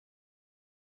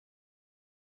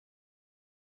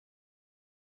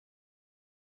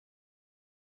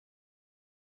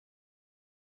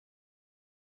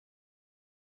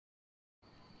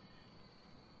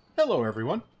Hello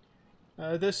everyone.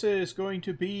 This is going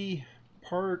to be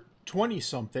part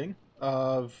 20-something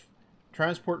of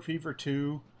Transport Fever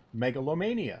 2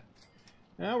 Megalomania.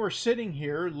 Now we're sitting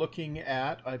here looking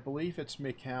at, I believe it's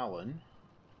Macallan.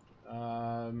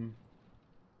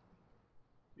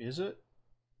 Is it?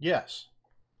 Yes.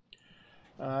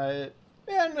 And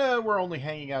we're only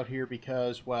hanging out here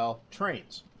because, well,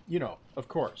 trains. You know, of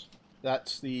course.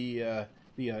 That's the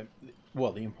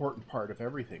important part of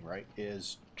everything, right,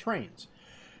 is trains.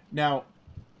 Now,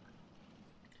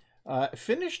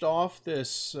 finished off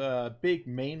this big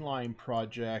mainline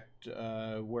project.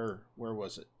 Where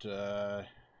was it?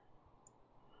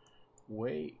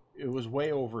 It was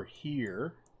way over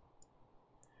here.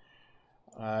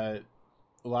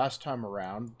 Last time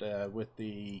around with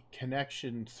the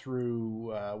connection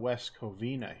through West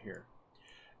Covina here.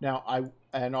 Now,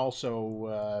 I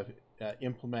also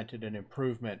implemented an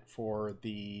improvement for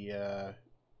the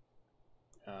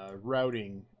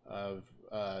routing of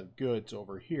goods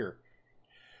over here.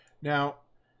 Now,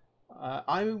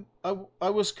 I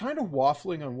was kind of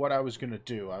waffling on what I was going to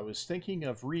do. I was thinking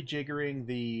of rejiggering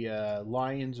the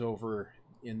lines over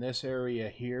in this area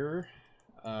here.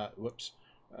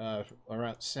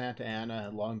 Around Santa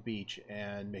Ana, Long Beach,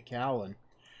 and Macallan.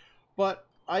 But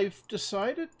I've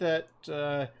decided that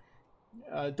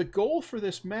the goal for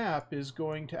this map is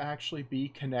going to actually be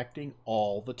connecting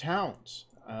all the towns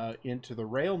into the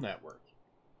rail network.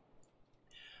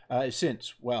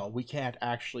 Since, well, we can't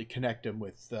actually connect them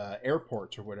with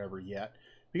airports or whatever yet,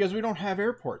 because we don't have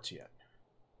airports yet.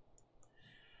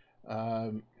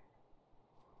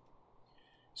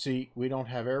 See, we don't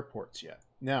have airports yet.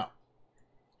 Now,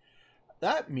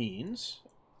 that means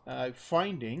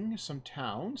finding some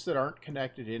towns that aren't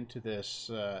connected into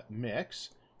this mix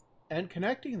and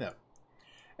connecting them.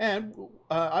 And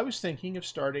I was thinking of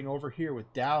starting over here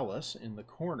with Dallas in the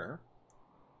corner.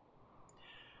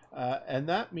 And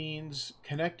that means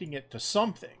connecting it to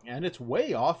something. And it's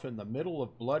way off in the middle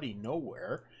of bloody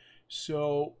nowhere.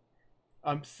 So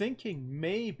I'm thinking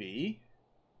maybe...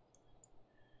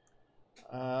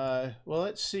 well,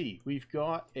 let's see. We've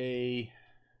got a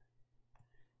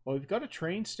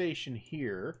train station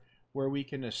here where we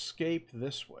can escape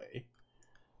this way.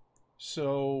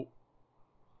 So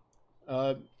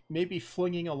maybe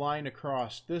flinging a line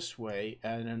across this way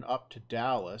and then up to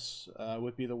Dallas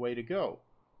would be the way to go.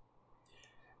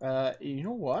 You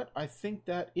know what? I think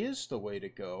that is the way to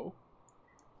go.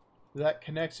 That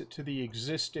connects it to the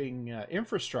existing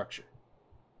infrastructure.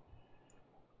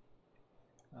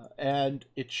 And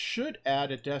it should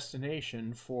add a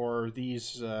destination for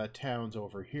these towns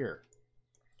over here.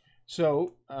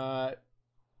 So,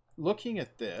 looking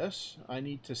at this, I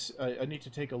need to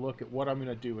take a look at what I'm going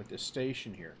to do with this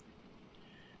station here.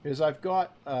 Because I've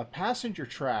got a passenger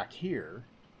track here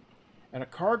and a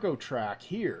cargo track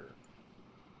here.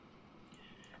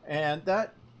 And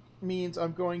that means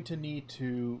I'm going to need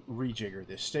to rejigger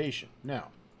this station. Now,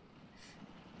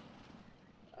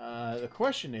 the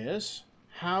question is,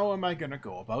 how am I going to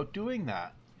go about doing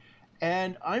that?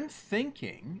 And I'm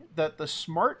thinking that the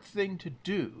smart thing to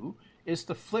do is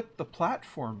to flip the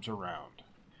platforms around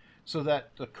so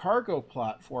that the cargo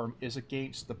platform is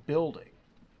against the building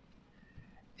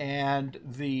and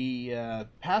the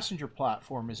passenger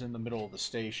platform is in the middle of the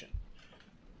station.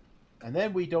 And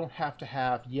then we don't have to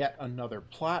have yet another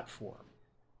platform.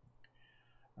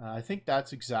 I think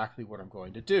that's exactly what I'm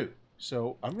going to do.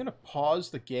 So I'm going to pause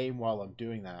the game while I'm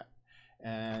doing that.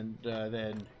 And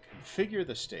then configure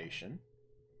the station.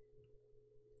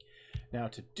 Now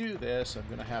to do this, I'm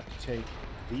going to have to take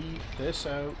this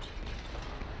out,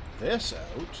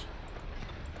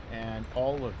 and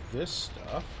all of this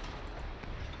stuff.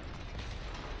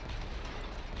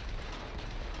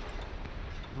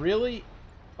 Really?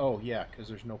 Oh yeah, because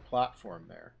there's no platform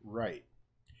there. Right.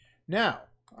 Now,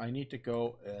 I need to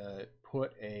go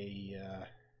put a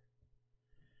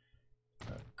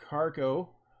cargo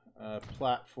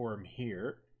platform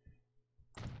here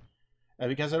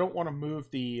because I don't want to move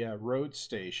the road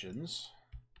stations.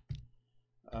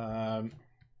 Right.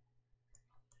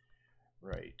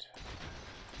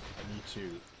 I need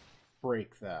to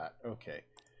break that. Okay.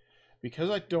 Because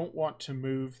I don't want to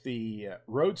move the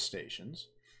road stations,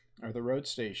 or the road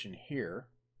station here.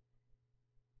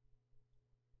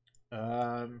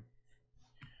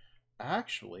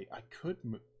 Actually, I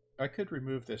could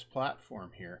remove this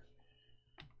platform here.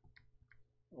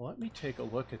 Let me take a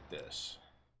look at this.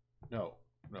 No.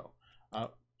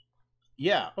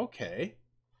 Yeah, okay.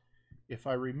 If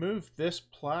I remove this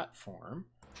platform,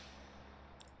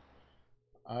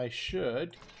 I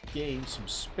should gain some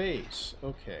space.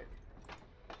 Okay.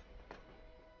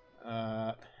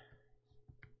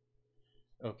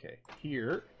 Okay,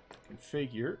 here,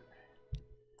 configure.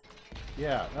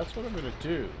 Yeah, that's what I'm going to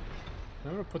do.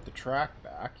 I'm going to put the track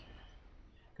back,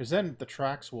 because then the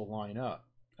tracks will line up.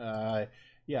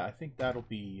 Yeah, I think that'll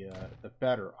be the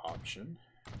better option.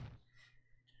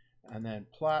 And then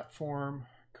platform,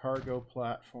 cargo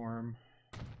platform.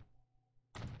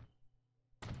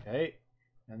 Okay,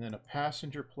 and then a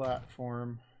passenger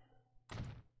platform.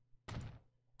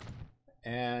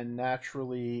 And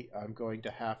naturally, I'm going to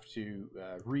have to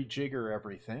rejigger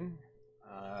everything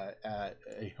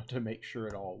to make sure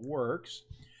it all works.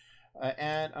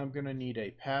 And I'm going to need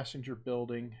a passenger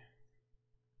building.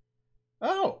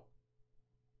 Oh!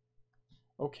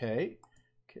 Okay.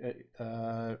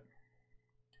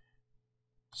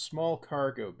 Small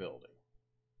cargo building.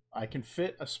 I can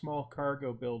fit a small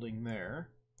cargo building there.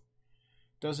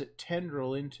 Does it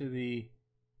tendril into the...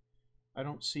 I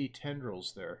don't see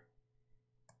tendrils there.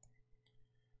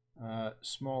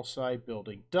 Small side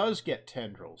building does get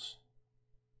tendrils.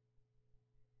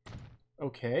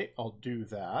 Okay, I'll do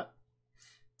that.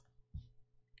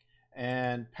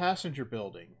 And passenger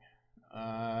building.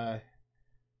 A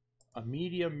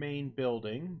medium main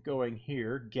building going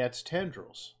here gets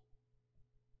tendrils.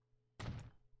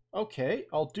 Okay,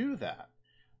 I'll do that.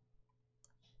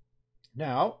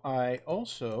 Now, I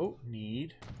also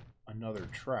need another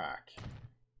track.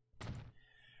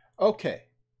 Okay.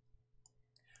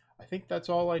 I think that's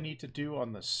all I need to do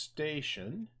on the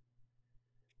station.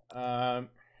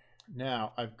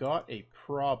 Now, I've got a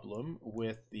problem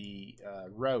with the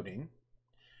routing.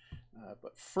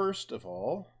 But first of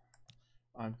all,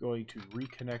 I'm going to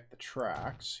reconnect the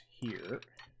tracks here.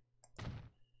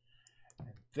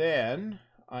 And then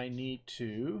I need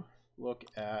to look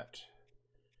at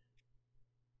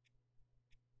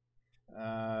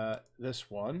this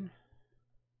one.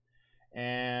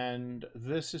 And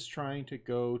this is trying to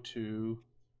go to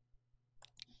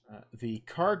the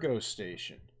cargo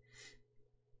station.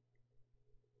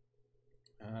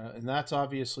 And that's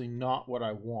obviously not what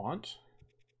I want.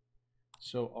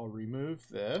 So I'll remove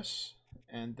this,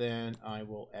 and then I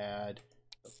will add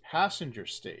the passenger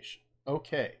station.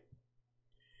 Okay.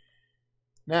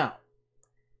 Now,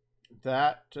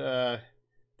 that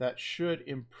should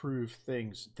improve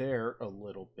things there a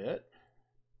little bit.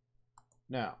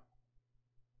 Now,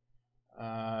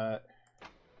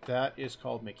 that is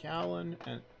called McAllen,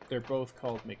 and they're both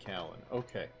called McAllen.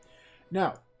 Okay.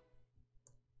 Now,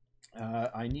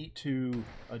 I need to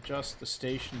adjust the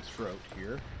station throat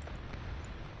here.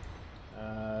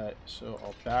 So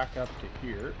I'll back up to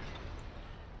here.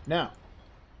 Now,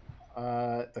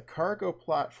 the cargo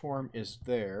platform is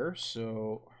there,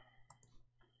 so...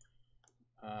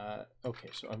 okay,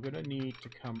 so I'm going to need to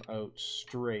come out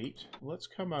straight. Let's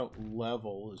come out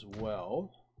level as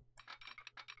well.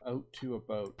 Out to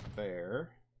about there.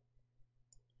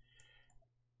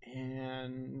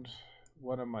 And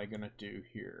what am I going to do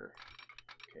here?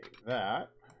 Okay, that.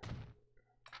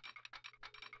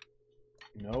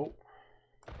 Nope.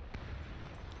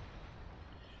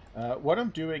 What I'm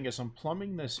doing is I'm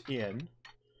plumbing this in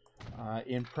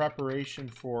preparation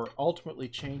for ultimately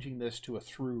changing this to a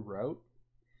through route.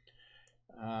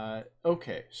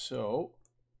 Okay, so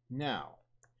now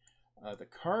the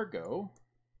cargo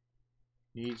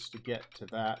needs to get to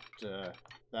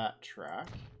that track.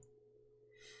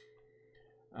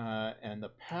 And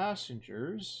the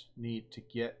passengers need to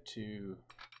get to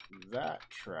that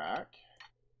track.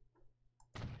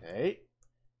 Okay.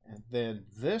 And then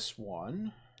this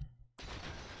one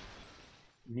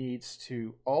needs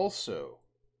to also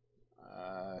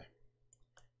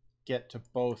get to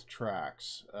both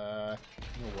tracks. You know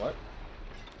what?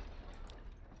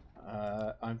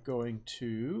 I'm going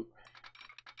to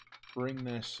bring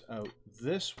this out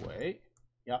this way.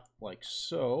 Yep, like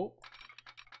so.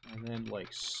 And then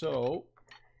like so.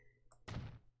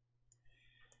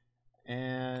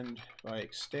 And if I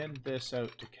extend this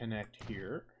out to connect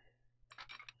here,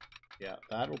 yeah,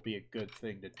 that'll be a good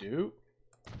thing to do.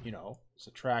 You know,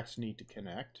 so the tracks need to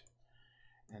connect.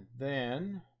 And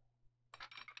then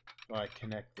if I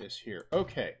connect this here.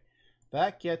 Okay,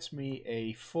 that gets me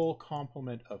a full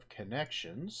complement of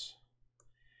connections.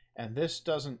 And this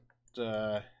doesn't,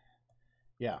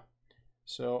 yeah.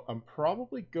 So I'm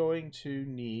probably going to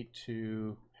need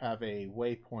to have a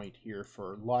waypoint here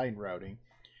for line routing.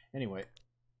 Anyway,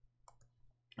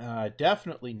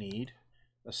 definitely need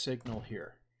a signal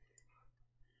here.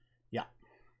 Yeah,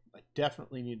 I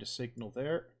definitely need a signal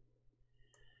there.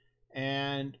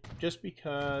 And just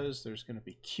because there's going to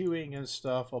be queuing and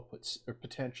stuff, I'll put, or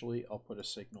potentially I'll put a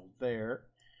signal there.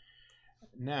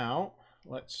 Now,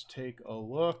 let's take a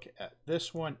look at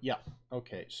this one. Yeah,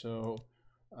 okay, so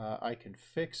I can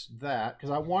fix that because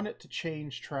I want it to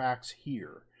change tracks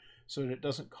here so that it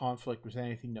doesn't conflict with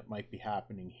anything that might be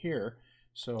happening here.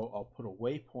 So I'll put a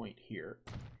waypoint here.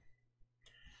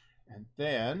 And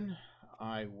then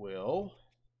I will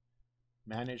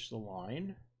manage the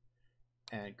line.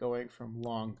 And going from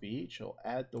Long Beach, I'll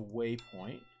add the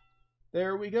waypoint.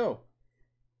 There we go.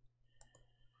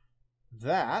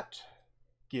 That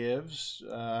gives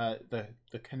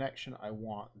the connection I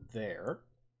want there.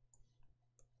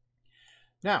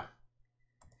 Now,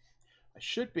 I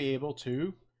should be able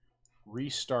to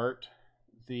restart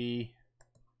the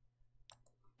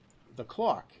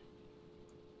clock.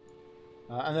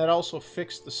 And that also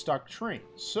fixed the stuck train.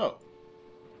 So,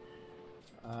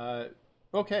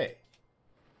 okay.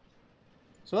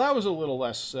 So that was a little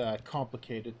less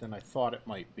complicated than I thought it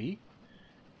might be.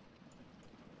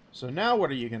 So now what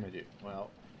are you going to do?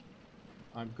 Well,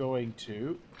 I'm going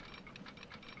to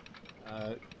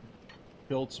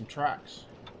build some tracks.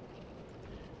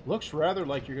 Looks rather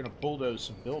like you're going to bulldoze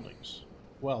some buildings.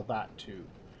 Well, that too.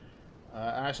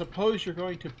 And I suppose you're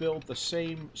going to build the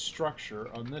same structure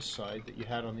on this side that you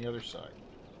had on the other side.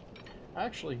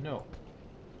 Actually, no.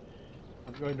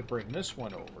 I'm going to bring this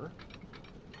one over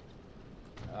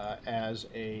as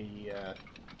the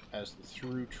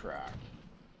through track.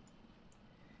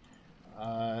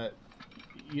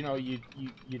 You know, you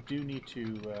do need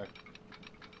to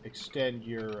extend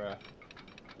your...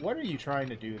 what are you trying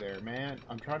to do there, man?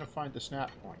 I'm trying to find the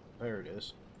snap point. There it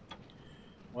is.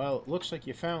 Well, it looks like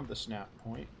you found the snap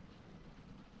point.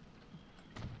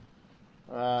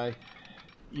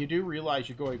 You do realize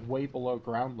you're going way below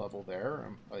ground level there.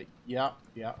 I'm like, yeah,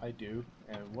 I do.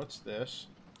 And what's this?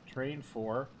 Train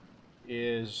 4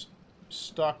 is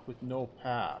stuck with no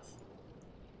path.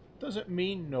 Doesn't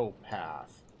mean no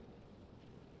path.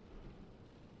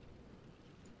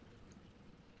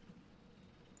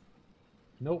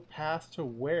 No path to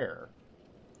where?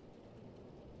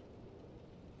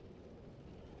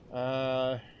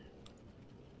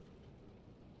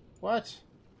 What?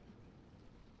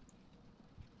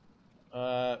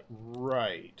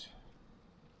 Right.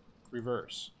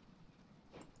 Reverse.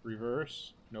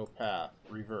 Reverse. No path.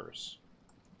 Reverse.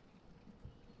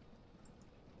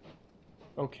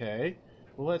 Okay.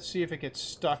 Well, let's see if it gets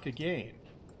stuck again.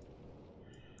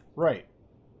 Right.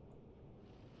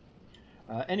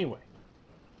 Anyway.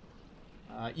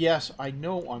 Yes, I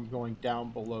know I'm going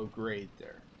down below grade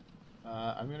there.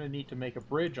 I'm going to need to make a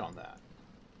bridge on that.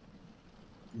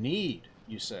 Need,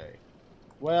 you say?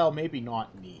 Well, maybe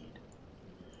not need.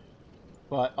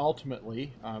 But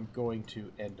ultimately, I'm going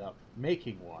to end up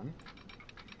making one.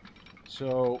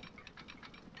 So,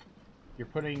 you're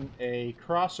putting a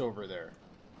crossover there.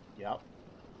 Yep.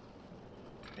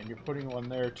 And you're putting one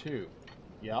there too.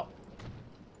 Yep.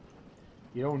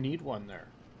 You don't need one there.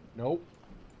 Nope.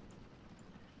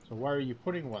 So why are you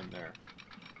putting one there?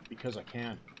 Because I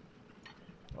can.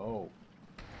 Oh.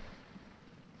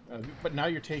 But now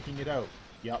you're taking it out.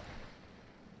 Yep.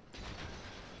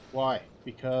 Why?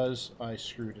 Because I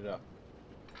screwed it up.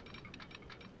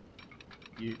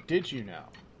 Did you now?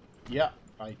 Yep,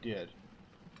 I did.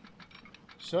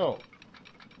 So.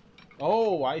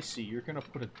 Oh, I see. You're going to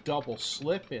put a double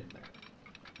slip in there.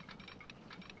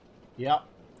 Yep.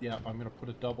 Yep, I'm going to put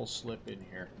a double slip in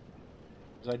here.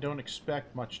 Because I don't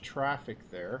expect much traffic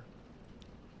there.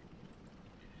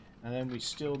 And then we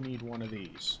still need one of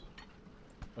these.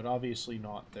 But obviously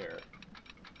not there.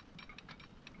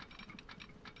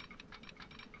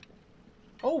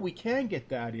 Oh, we can get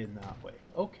that in that way.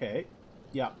 Okay.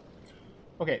 Yeah.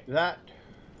 Okay, that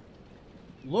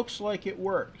looks like it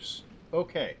works.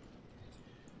 Okay.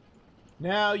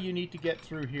 Now you need to get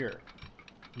through here.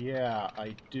 Yeah,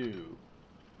 I do.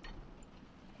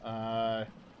 Are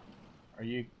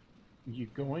you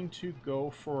going to go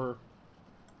for...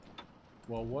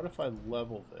 Well, what if I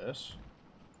level this?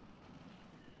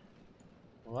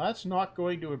 Well, that's not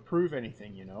going to improve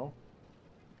anything, you know.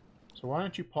 So why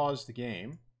don't you pause the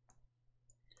game?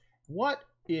 What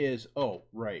is... Oh,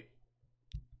 right.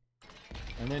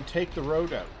 And then take the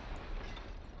road out.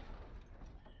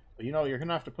 But, you know, you're going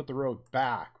to have to put the road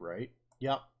back, right?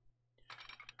 Yep.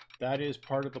 That is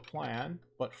part of the plan.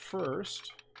 But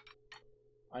first,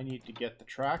 I need to get the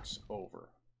tracks over.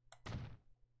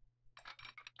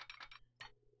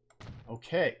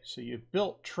 Okay, so you've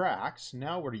built tracks.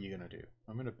 Now what are you going to do?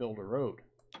 I'm going to build a road.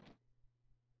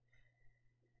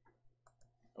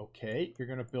 Okay, you're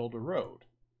going to build a road.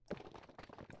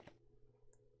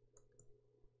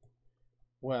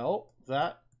 Well,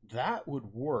 that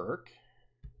would work.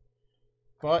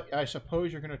 But I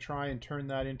suppose you're going to try and turn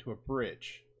that into a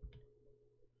bridge.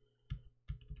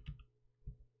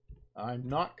 I'm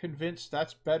not convinced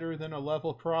that's better than a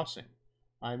level crossing.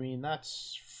 I mean,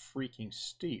 that's freaking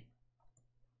steep.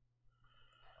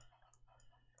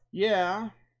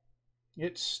 Yeah,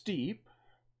 it's steep,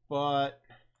 but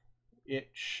it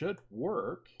should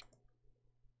work.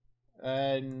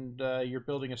 And you're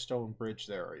building a stone bridge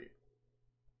there, are you?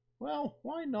 Well,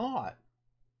 why not?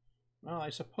 Well, I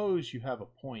suppose you have a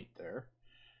point there.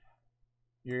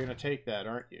 You're going to take that,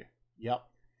 aren't you? Yep.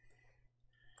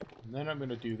 And then I'm going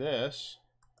to do this.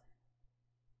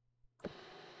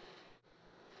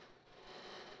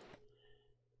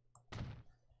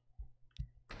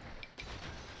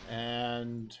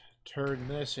 And turn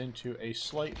this into a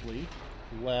slightly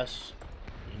less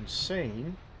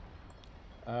insane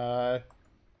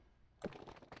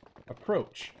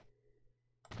approach.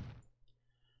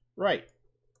 Right.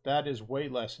 That is way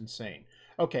less insane.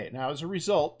 Okay, now as a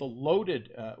result, the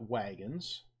loaded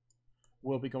wagons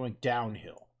will be going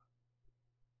downhill.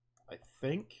 I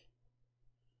think.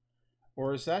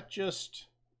 Or is that just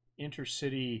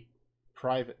intercity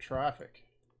private traffic?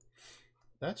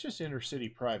 That's just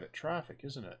intercity private traffic,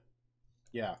 isn't it?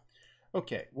 Yeah.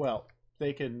 Okay, well,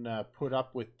 they can put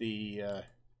up with the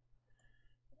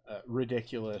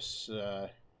ridiculous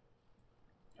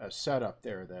setup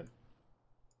there then.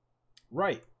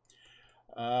 Right.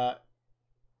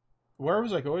 Where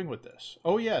was I going with this?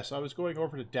 Oh, yes, I was going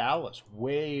over to Dallas,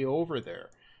 way over there.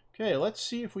 Okay, let's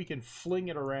see if we can fling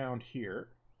it around here.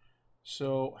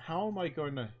 So how am I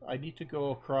going to... I need to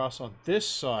go across on this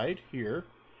side here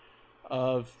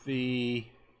of the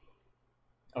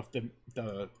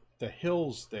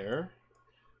hills there,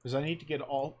 because I need to get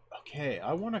all... Okay,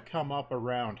 I want to come up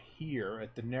around here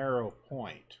at the narrow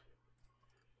point.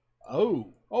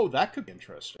 Oh, that could be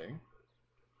interesting.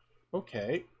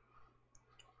 Okay.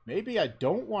 Maybe I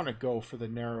don't want to go for the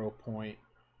narrow point.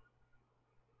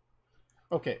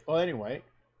 Okay, well, anyway.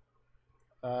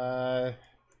 What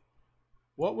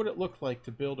would it look like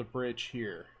to build a bridge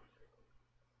here?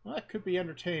 Well, that could be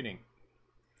entertaining.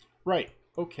 Right,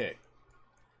 okay.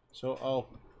 So I'll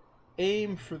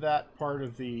aim for that part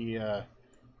of the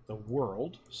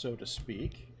world, so to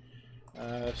speak.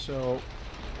 Of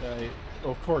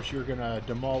course, you're going to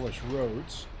demolish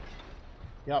roads.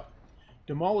 Yep.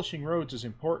 Demolishing roads is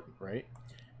important, right?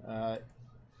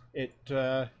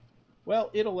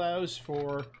 Well, it allows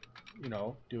for,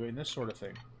 doing this sort of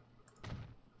thing.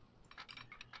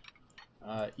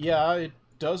 Yeah, it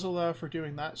does allow for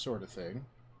doing that sort of thing.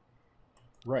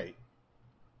 Right.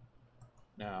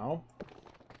 Now.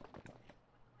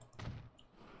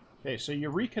 Okay, so you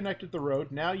reconnected the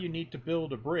road. Now you need to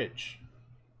build a bridge.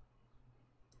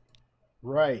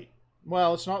 Right.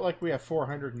 Well, it's not like we have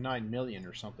 409 million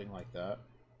or something like that.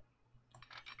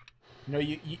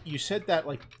 You said that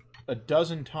like a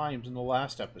dozen times in the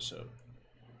last episode.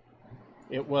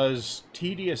 It was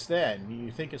tedious then.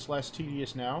 You think it's less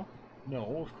tedious now?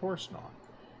 No, of course not.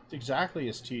 It's exactly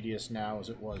as tedious now as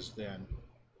it was then.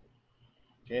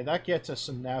 Okay, that gets us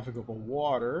some navigable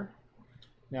water.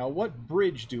 Now, what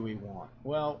bridge do we want?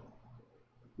 Well,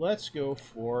 let's go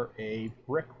for a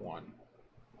brick one.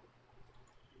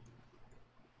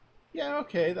 Yeah,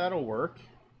 okay, that'll work.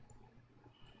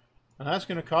 And that's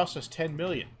going to cost us 10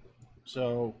 million.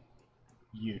 So,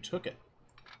 you took it.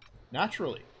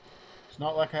 Naturally. It's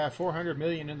not like I have 400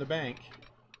 million in the bank.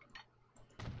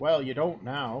 Well, you don't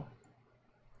now.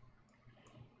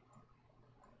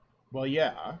 Well,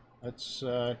 yeah, that's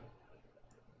to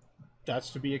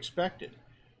be expected.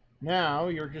 Now,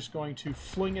 you're just going to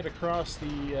fling it across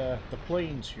the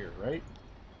plains here, right?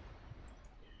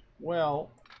 Well,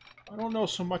 I don't know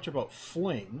so much about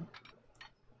fling,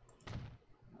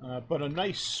 but a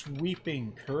nice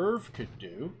sweeping curve could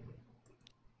do.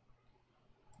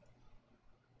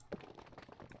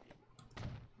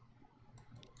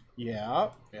 Yeah,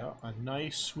 a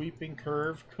nice sweeping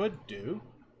curve could do.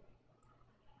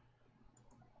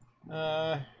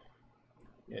 Yeah,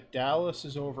 Dallas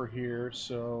is over here,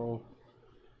 so...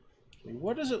 Okay,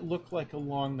 what does it look like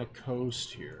along the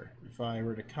coast here, if I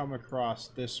were to come across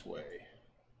this way?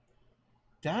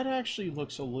 That actually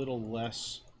looks a little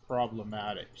less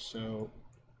problematic, so...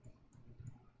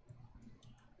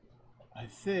 I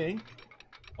think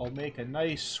I'll make a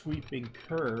nice sweeping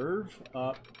curve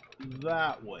up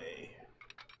that way.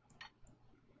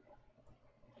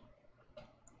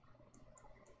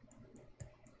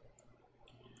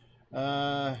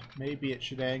 Maybe it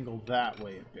should angle that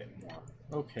way a bit more.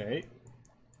 Okay.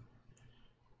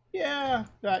 Yeah,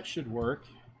 that should work.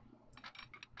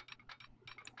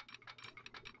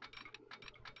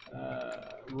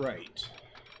 Right.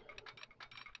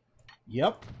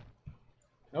 Yep.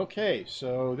 Okay,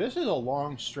 so this is a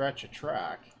long stretch of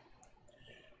track.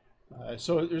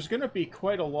 So there's going to be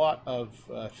quite a lot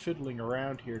of fiddling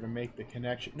around here to make the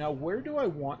connection. Now, where do I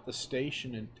want the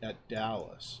station at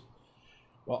Dallas?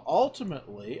 Well,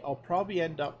 ultimately, I'll probably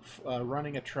end up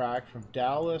running a track from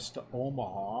Dallas to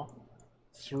Omaha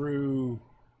through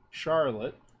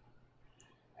Charlotte,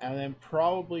 and then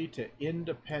probably to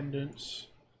Independence,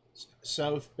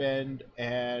 South Bend,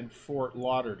 and Fort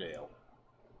Lauderdale.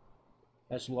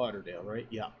 That's Lauderdale, right?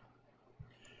 Yeah.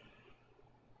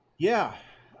 Yeah.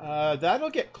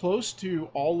 That'll get close to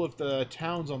all of the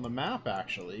towns on the map,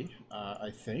 actually,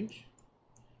 I think.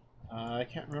 I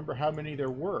can't remember how many there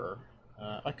were.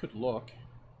 I could look.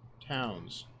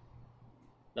 Towns.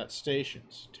 That's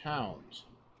stations. Towns.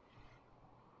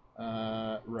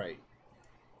 Right.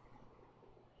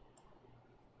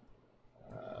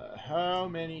 How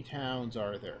many towns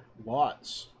are there?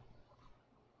 Lots.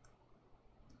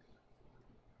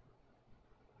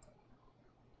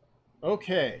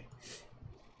 Okay.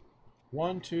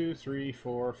 1, 2, 3,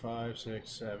 4, 5, 6,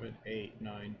 7, 8,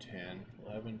 9, 10,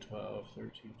 11, 12,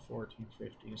 13, 14,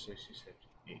 15, 16, 17,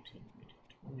 18, 19,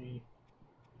 20,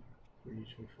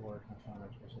 22, 4, 5,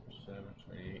 6, 7,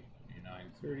 28,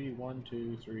 29, 30, 1,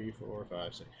 2, 3, 4,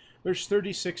 5, 6. There's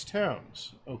 36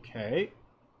 towns. Okay.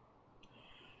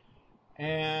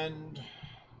 And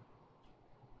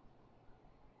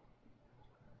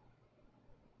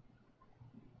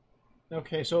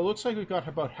okay, so it looks like we've got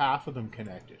about half of them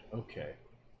connected. Okay.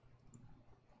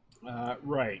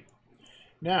 Right.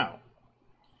 Now,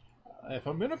 if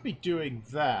I'm going to be doing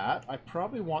that, I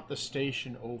probably want the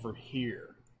station over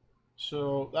here.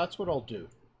 So that's what I'll do.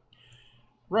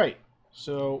 Right.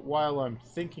 So while I'm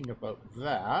thinking about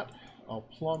that, I'll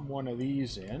plumb one of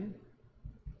these in.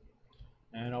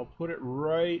 And I'll put it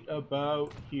right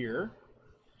about here.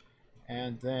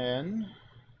 And then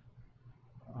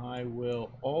I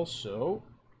will also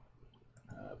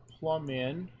plumb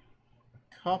in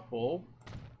a couple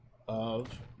of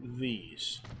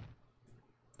these.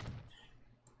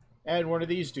 And one of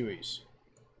these Deweys.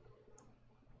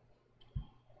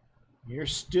 You're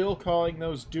still calling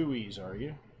those Deweys, are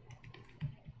you?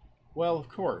 Well, of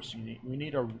course. We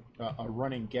need a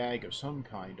running gag of some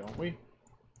kind, don't we?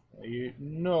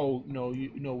 No,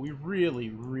 we really,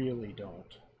 really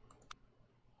don't.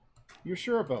 You're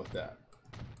sure about that?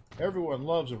 Everyone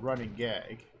loves a running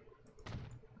gag.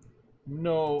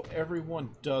 No,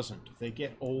 everyone doesn't. They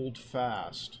get old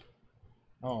fast.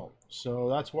 Oh, so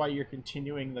that's why you're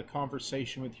continuing the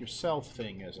conversation with yourself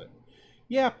thing, is it?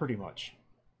 Yeah, pretty much.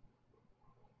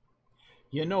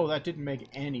 You know, that didn't make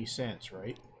any sense,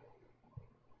 right?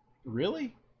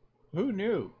 Really? Who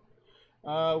knew?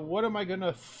 What am I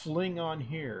gonna fling on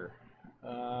here?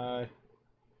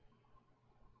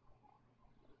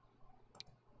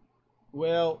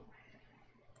 Well,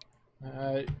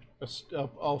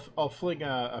 I'll fling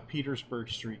a Petersburg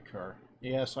streetcar.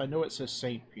 Yes, I know it says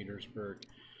St. Petersburg,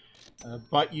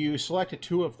 but you selected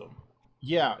two of them.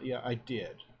 Yeah, I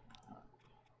did.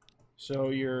 So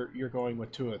you're going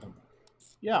with two of them.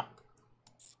 Yeah.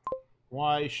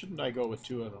 Why shouldn't I go with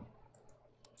two of them?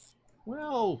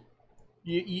 Well,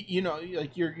 you know,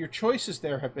 like your choices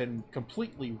there have been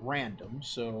completely random,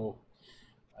 so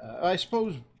I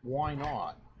suppose why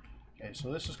not? Okay,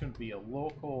 so this is going to be a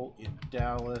local in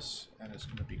Dallas, and it's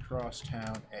going to be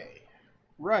crosstown A.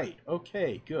 Right,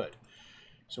 okay, good.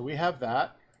 So we have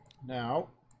that. Now,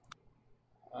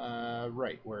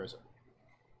 right, where is it?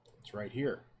 It's right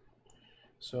here.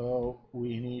 So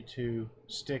we need to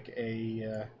stick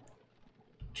a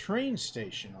train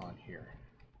station on here.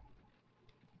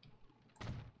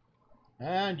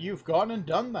 And you've gone and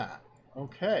done that.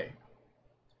 Okay.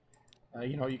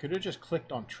 You know, you could have just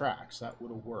clicked on tracks. That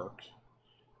would have worked.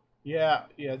 Yeah,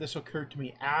 this occurred to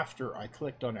me after I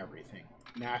clicked on everything,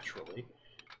 naturally.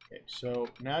 Okay, so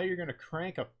now you're going to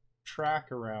crank a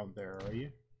track around there, are you?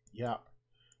 Yeah.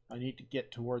 I need to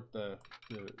get toward the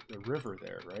river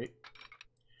there, right?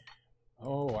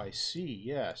 Oh, I see.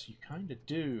 Yes, you kind of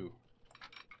do.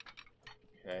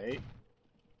 Okay.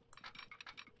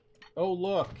 Oh,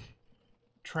 look.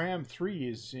 Tram 3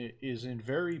 is in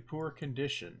very poor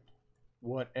condition.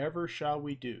 Whatever shall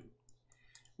we do?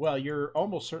 Well, you're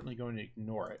almost certainly going to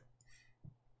ignore it.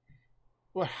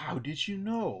 Well, how did you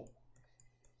know?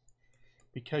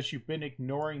 Because you've been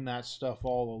ignoring that stuff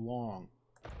all along.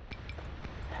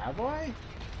 Have I?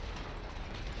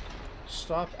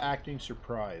 Stop acting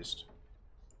surprised.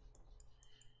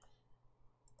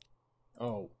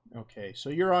 Oh, okay. So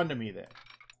you're on to me then.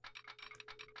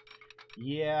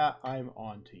 Yeah, I'm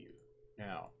on to you.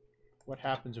 Now, what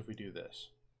happens if we do this?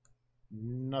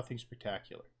 Nothing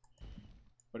spectacular.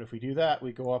 But if we do that,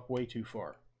 we go up way too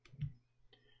far.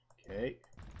 Okay.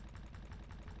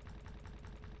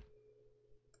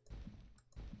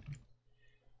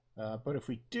 But if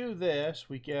we do this,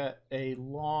 we get a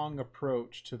long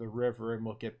approach to the river and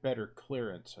we'll get better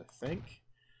clearance, I think.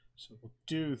 So we'll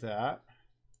do that.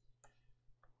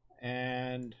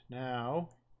 And now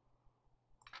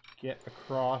get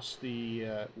across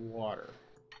the water.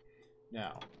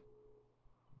 Now,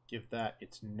 give that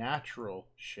its natural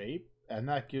shape, and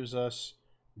that gives us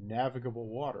navigable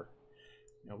water.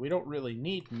 Now, we don't really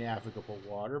need navigable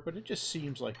water, but it just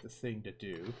seems like the thing to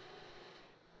do.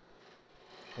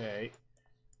 Okay.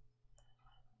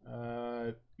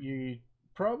 You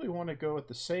probably want to go with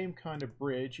the same kind of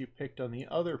bridge you picked on the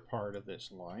other part of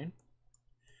this line.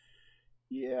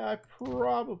 Yeah, I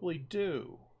probably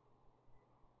do.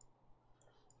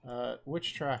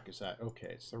 Which track is that?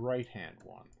 Okay, it's the right-hand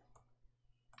one.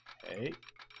 Okay,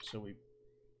 so we...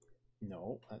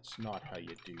 No, that's not how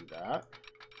you do that.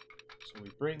 So we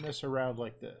bring this around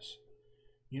like this.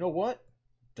 You know what?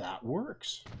 That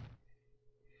works.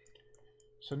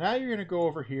 So now you're going to go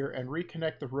over here and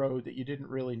reconnect the road that you didn't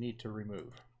really need to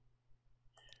remove.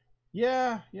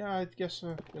 Yeah, I guess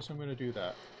I'm going to do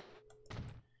that.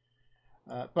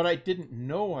 But I didn't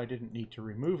know I didn't need to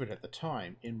remove it at the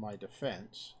time, in my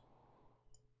defense.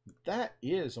 That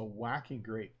is a whacking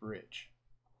great bridge.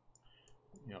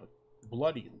 You know,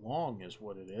 bloody long is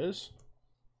what it is.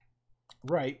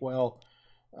 Right, well,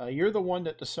 you're the one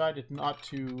that decided not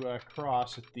to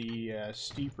cross at the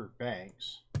steeper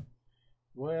banks.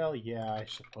 Well, yeah, I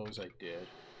suppose I did.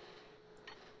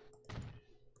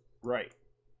 Right.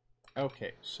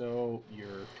 Okay, so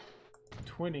you're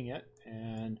twinning it,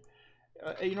 and,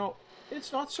 you know,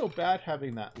 it's not so bad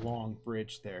having that long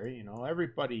bridge there. You know,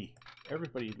 everybody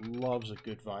loves a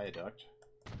good viaduct.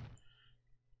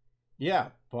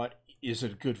 Yeah, but is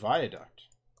it a good viaduct?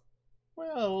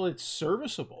 Well, it's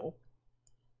serviceable.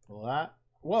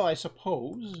 Well, I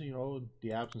suppose, you know, in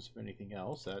the absence of anything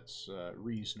else, that's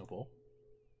reasonable.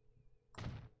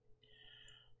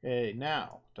 Okay,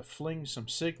 now, to fling some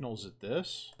signals at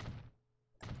this.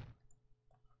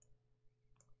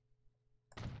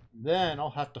 Then I'll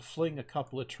have to fling a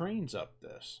couple of trains up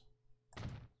this.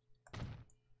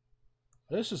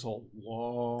 This is a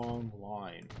long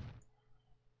line.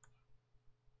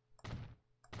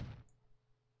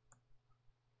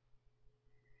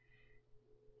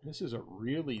 This is a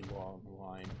really long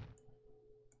line.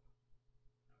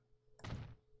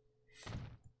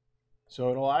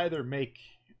 So it'll either make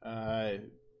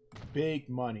big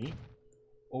money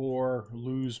or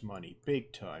lose money,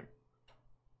 big time.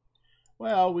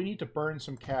 Well, we need to burn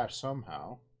some cash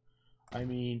somehow. I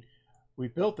mean, we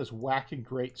built this whacking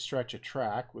great stretch of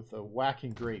track with a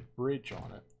whacking great bridge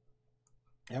on it.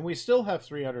 And we still have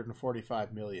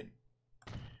 345 million.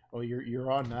 Oh,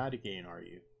 you're on that again, are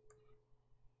you?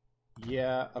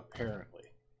 Yeah, apparently.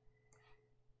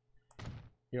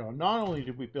 You know, not only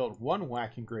did we build one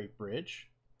whacking great bridge,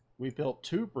 we built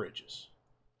 2 bridges.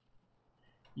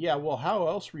 Yeah, well, how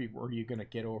else were you going to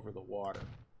get over the water?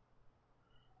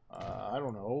 I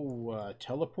don't know,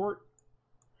 teleport?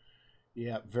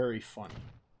 Yeah, very funny.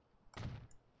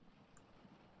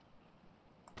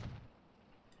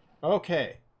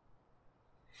 Okay.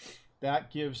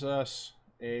 That gives us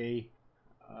a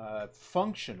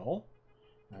functional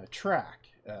track,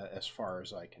 as far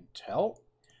as I can tell.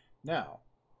 Now,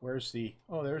 where's the...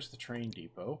 Oh, there's the train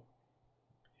depot.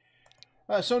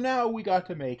 So now we got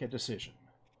to make a decision.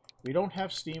 We don't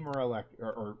have steam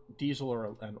or diesel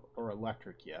or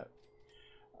electric yet.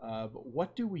 But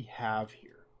what do we have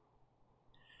here?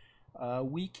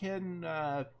 We can...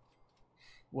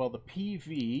 well, the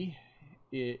PV,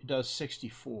 it does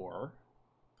 64.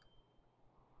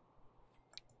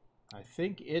 I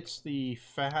think it's the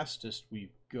fastest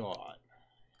we've got.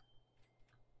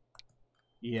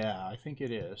 Yeah, I think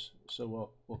it is. So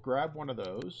we'll grab one of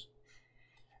those.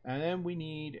 And then we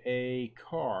need a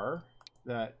car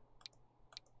that...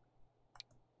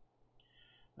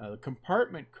 the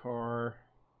compartment car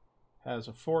has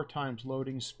a 4 times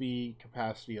loading speed,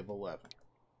 capacity of 11.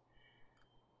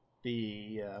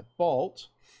 The Bolt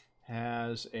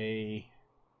has a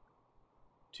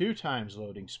 2 times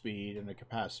loading speed and a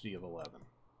capacity of 11.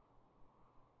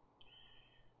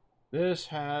 This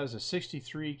has a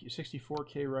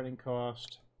 64K running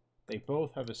cost. They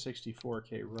both have a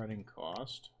 64K running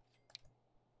cost.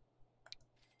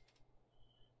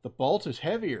 The Bolt is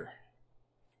heavier.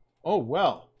 Oh,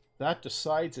 well, that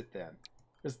decides it then.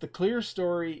 Because the Clear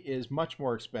Story is much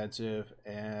more expensive,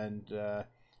 and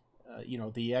you know,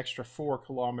 the extra 4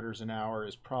 kilometers an hour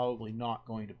is probably not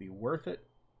going to be worth it.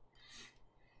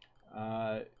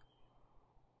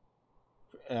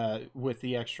 With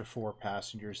the extra 4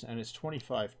 passengers, and it's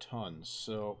 25 tons.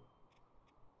 So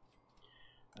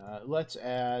let's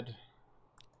add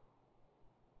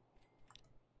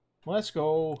let's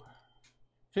go.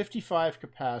 55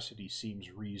 capacity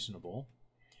seems reasonable.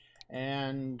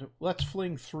 And let's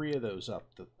fling 3 of those up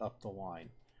the line.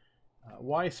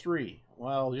 Why 3?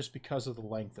 Well, just because of the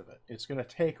length of it. It's going to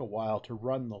take a while to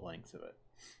run the length of it.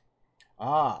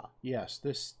 Ah, yes,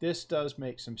 this does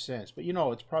make some sense. But you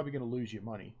know, it's probably going to lose you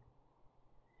money.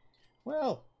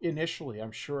 Well, initially,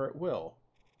 I'm sure it will.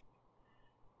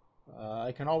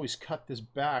 I can always cut this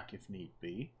back if need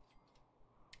be.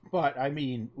 But, I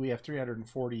mean, we have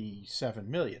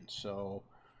 347 million, so...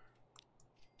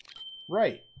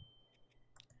 Right.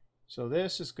 So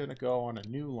this is going to go on a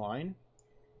new line,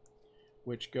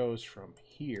 which goes from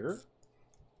here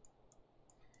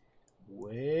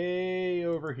way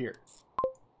over here.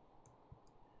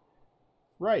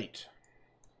 Right.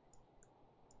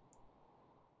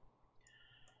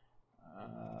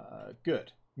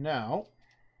 Good. Now,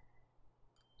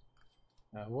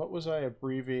 what was I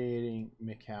abbreviating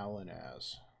Macallan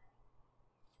as?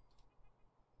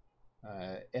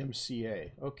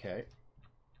 MCA. Okay.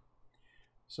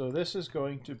 So this is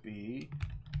going to be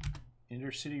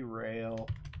Intercity Rail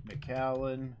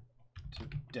McAllen to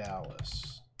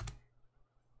Dallas.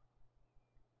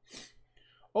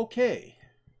 Okay.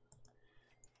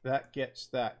 That gets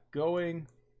that going.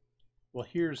 Well,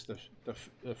 here's the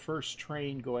first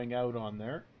train going out on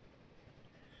there.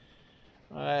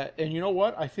 And you know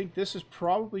what? I think this is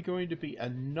probably going to be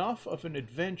enough of an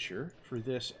adventure for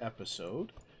this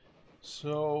episode.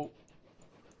 So,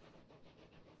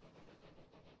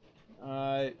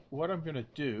 what I'm going to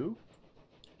do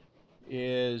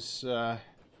is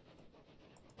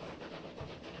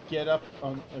get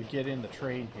in the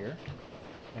train here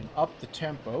and up the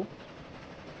tempo.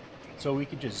 So we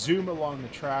can just zoom along the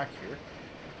track here,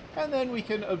 and then we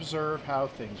can observe how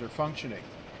things are functioning.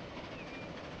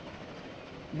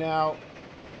 Now,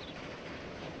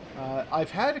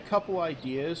 I've had a couple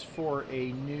ideas for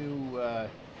a new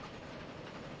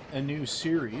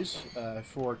series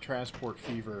for Transport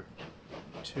Fever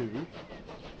 2.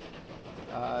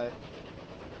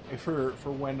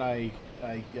 For when I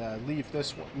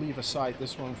leave aside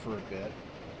this one for a bit.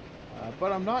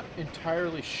 But I'm not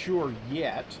entirely sure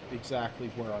yet exactly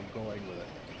where I'm going with it.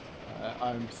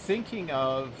 I'm thinking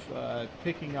of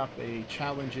picking up a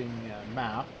challenging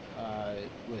map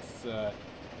with a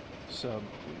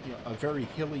very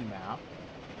hilly map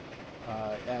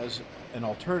as an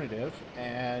alternative,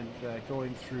 and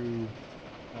going through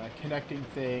connecting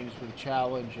things with a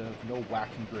challenge of no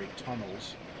wacky great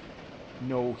tunnels,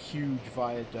 no huge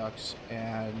viaducts,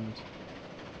 and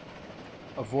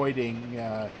avoiding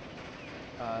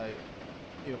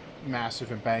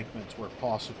massive embankments where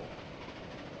possible.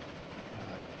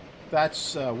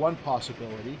 That's one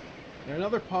possibility. And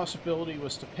another possibility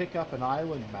was to pick up an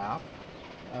island map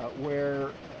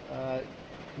where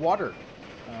water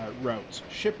routes,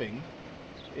 shipping,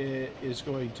 is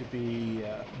going to be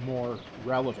more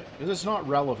relevant. Because it's not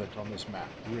relevant on this map,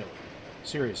 really.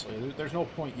 Seriously, there's no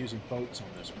point using boats on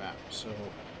this map. So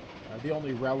the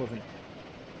only relevant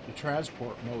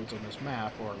transport modes on this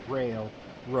map are rail,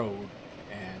 road,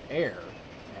 and air,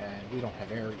 and we don't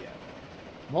have air yet.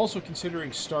 I'm also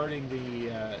considering starting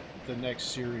the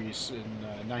next series in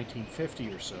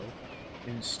 1950 or so,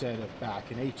 instead of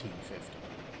back in 1850.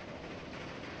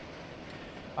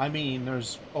 I mean,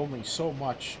 there's only so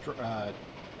much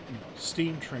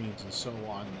steam trains and so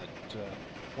on that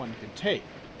one can take.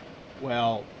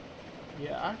 Well,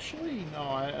 yeah, actually, no,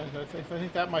 I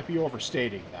think that might be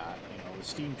overstating that. The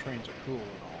steam trains are cool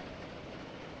and all.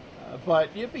 But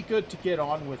it'd be good to get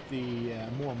on with the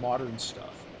more modern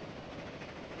stuff.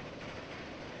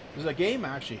 Because the game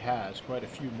actually has quite a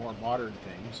few more modern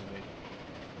things,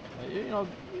 and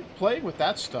playing with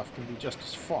that stuff can be just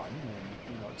as fun.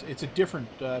 And it's a different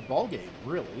ball game,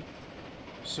 really.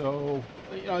 So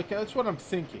that's what I'm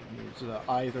thinking. Is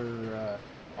either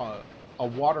a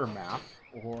water map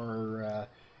or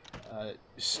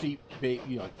steep,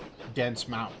 dense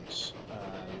mountains,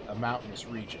 a mountainous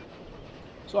region.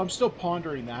 So I'm still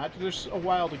pondering that. There's a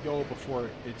while to go before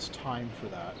it's time for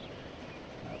that.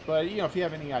 But if you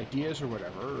have any ideas or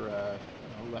whatever,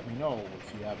 let me know.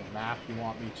 If you have a map you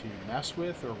want me to mess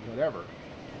with or whatever.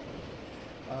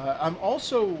 I'm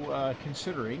also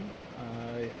considering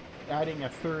adding a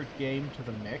third game to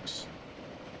the mix,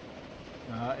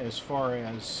 as far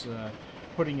as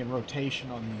putting in rotation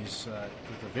on these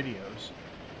the videos,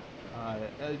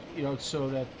 so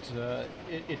that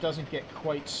it doesn't get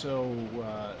quite so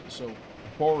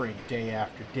boring day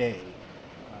after day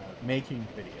making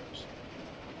videos.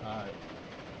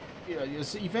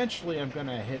 Eventually I'm going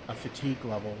to hit a fatigue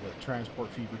level with Transport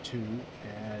Fever 2,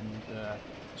 and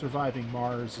Surviving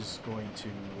Mars is going to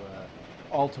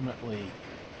ultimately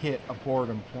hit a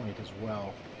boredom point as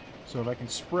well. So if I can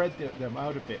spread them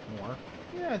out a bit more,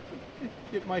 yeah,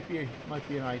 it might be an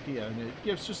idea, and it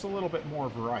gives just a little bit more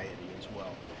variety as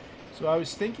well. So I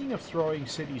was thinking of throwing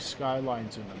City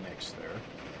Skylines in the mix there.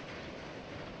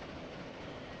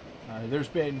 There's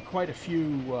been quite a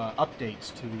few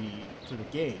updates to the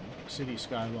game, City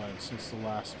Skylines, since the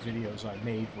last videos I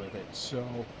made with it. So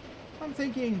I'm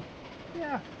thinking,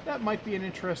 yeah, that might be an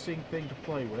interesting thing to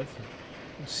play with,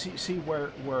 and see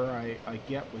where I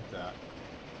get with that.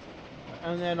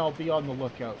 And then I'll be on the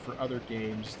lookout for other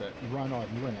games that run on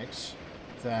Linux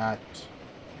that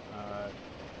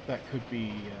that could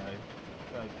be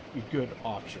good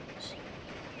options.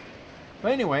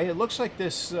 But anyway, it looks like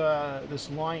this this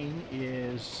line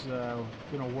is going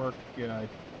to work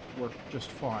just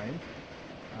fine.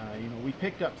 You know, we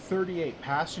picked up 38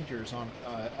 passengers on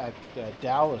at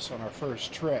Dallas on our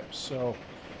first trip. So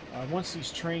once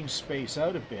these trains space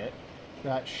out a bit,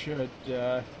 that should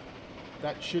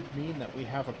mean that we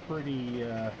have a pretty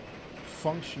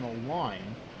functional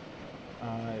line.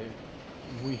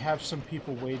 We have some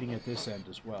people waiting at this end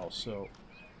as well. So.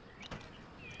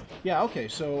 Yeah, okay,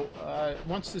 so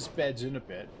once this beds in a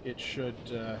bit, it should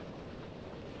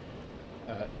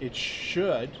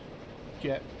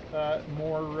get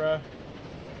more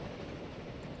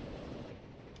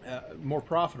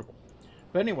profitable.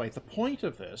 But anyway, the point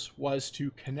of this was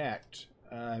to connect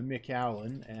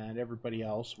McAllen and everybody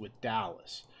else with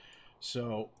Dallas.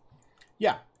 So,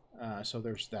 yeah, so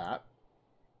there's that.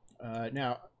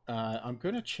 Now, I'm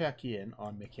going to check in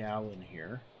on McAllen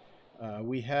here.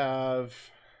 We have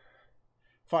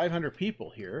 500 people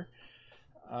here,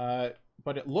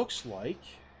 but it looks like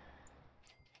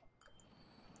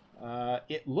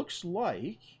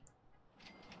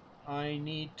I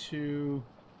need to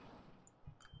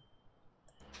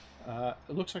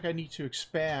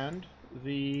expand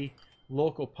the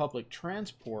local public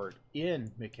transport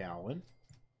in McAllen,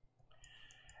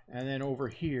 and then over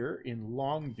here in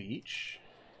Long Beach,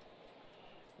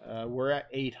 we're at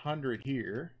 800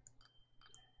 here.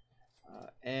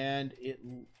 And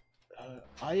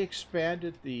I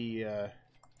expanded the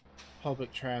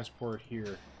public transport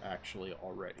here actually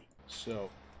already.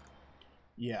 So,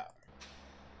 yeah.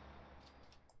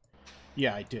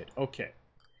 Yeah, I did. Okay.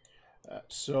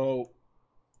 So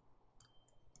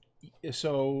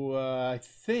I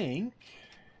think,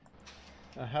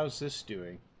 how's this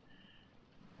doing?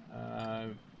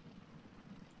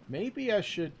 Maybe I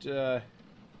should,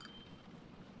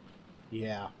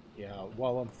 yeah,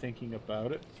 while I'm thinking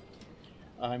about it,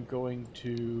 I'm going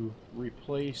to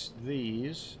replace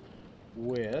these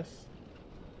with,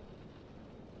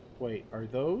 wait, are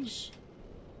those?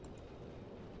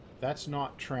 That's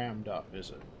not trammed up, is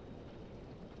it?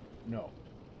 No.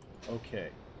 Okay.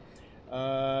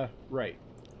 Right.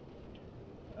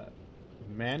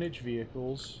 Manage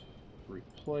vehicles.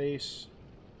 Replace.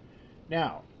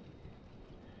 Now,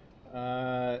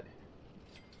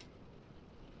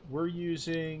 we're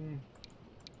using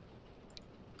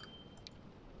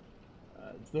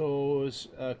those.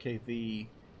 Okay, the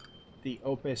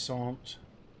Opessant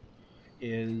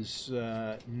is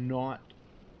not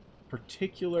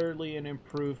particularly an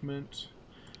improvement.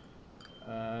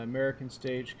 American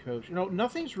Stagecoach. No,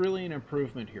 nothing's really an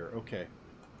improvement here. Okay.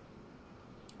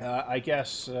 I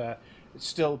guess it's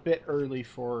still a bit early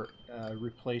for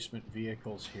replacement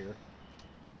vehicles here.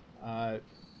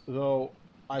 Though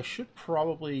I should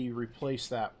probably replace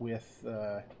that with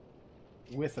a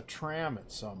tram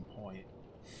at some point.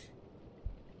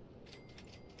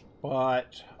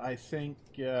 But I think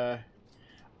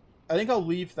I'll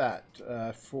leave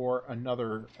that for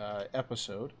another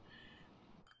episode.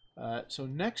 So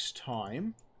next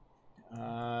time,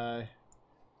 I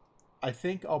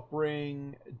think I'll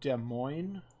bring Des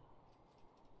Moines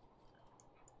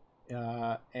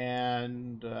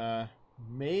and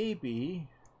maybe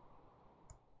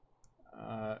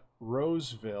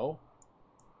Roseville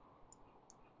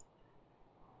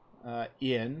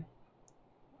in.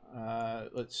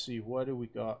 Let's see, what do we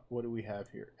got? What do we have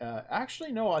here?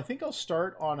 Actually, no, I think I'll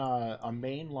start on a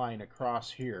main line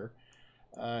across here,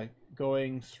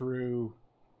 going through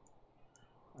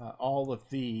all of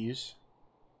these,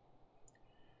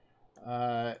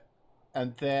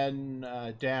 and then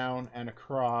down and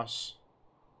across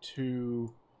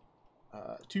to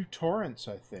Torrance,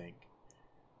 I think,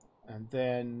 and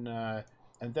then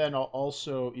I'll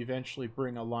also eventually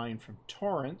bring a line from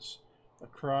Torrance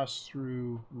across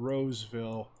through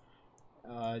Roseville,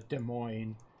 Des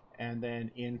Moines, and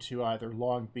then into either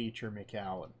Long Beach or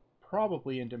McAllen.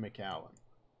 Probably into McAllen.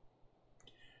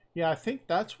 Yeah, I think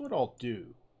that's what I'll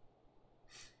do.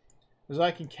 is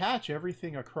I can catch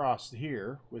everything across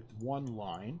here with one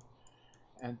line.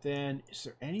 And then, is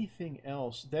there anything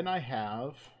else? Then I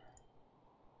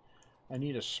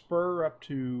need a spur up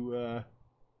to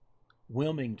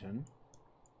Wilmington.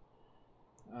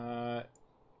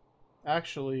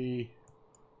 Actually,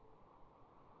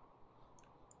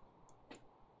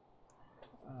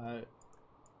 and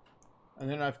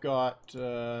then I've got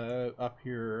up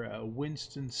here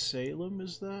Winston-Salem,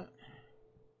 is that?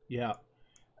 Yeah.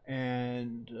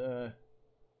 And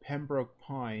Pembroke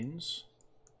Pines.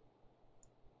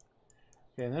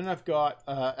 Okay, and then I've got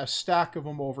a stack of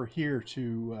them over here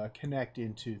to connect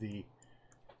into the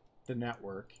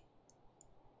network.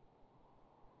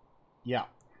 Yeah.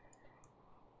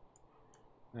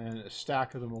 And a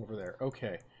stack of them over there.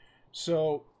 Okay.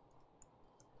 So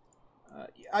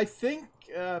I think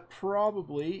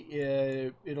probably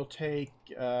it'll take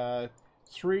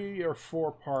 3 or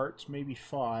 4 parts, maybe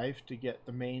 5, to get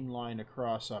the main line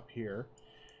across up here.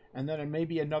 And then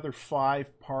maybe another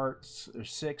 5 parts or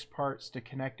 6 parts to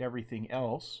connect everything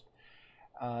else.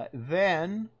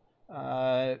 Then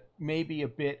maybe a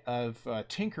bit of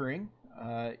tinkering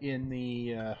in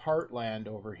the heartland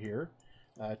over here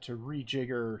to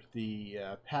rejigger the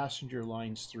passenger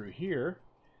lines through here.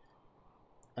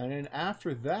 And then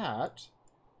after that,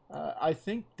 I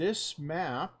think this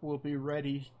map will be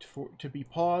ready to be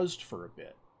paused for a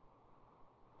bit.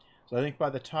 So I think by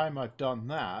the time I've done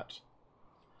that,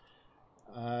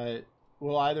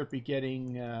 we'll either be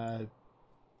getting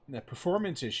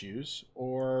performance issues,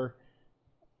 or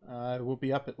we'll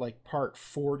be up at like part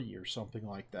 40 or something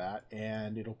like that,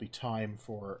 and it'll be time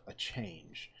for a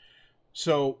change.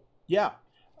 So yeah,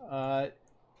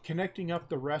 connecting up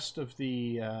the rest of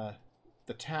the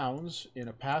towns in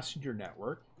a passenger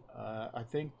network, I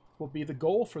think will be the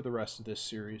goal for the rest of this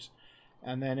series,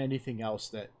 and then anything else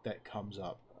that comes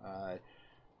up.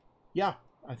 Yeah,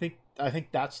 I think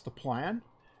that's the plan.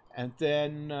 And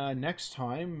then next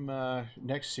time,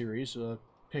 next series,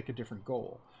 pick a different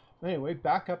goal. Anyway,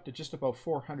 back up to just about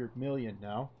 400 million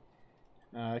now.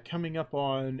 Coming up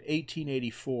on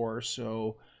 1884,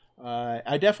 so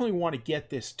I definitely want to get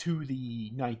this to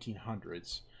the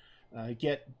 1900s.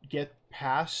 Get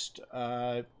past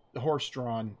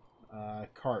horse-drawn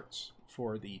carts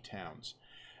for the towns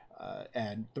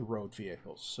and the road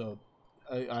vehicles. So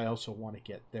I also want to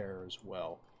get there as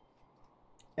well.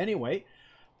 Anyway,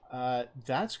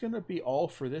 that's going to be all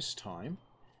for this time.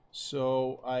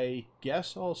 So I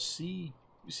guess I'll see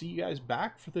you guys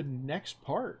back for the next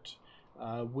part,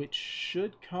 which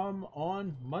should come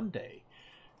on Monday.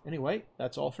 Anyway,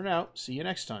 that's all for now. See you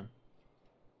next time.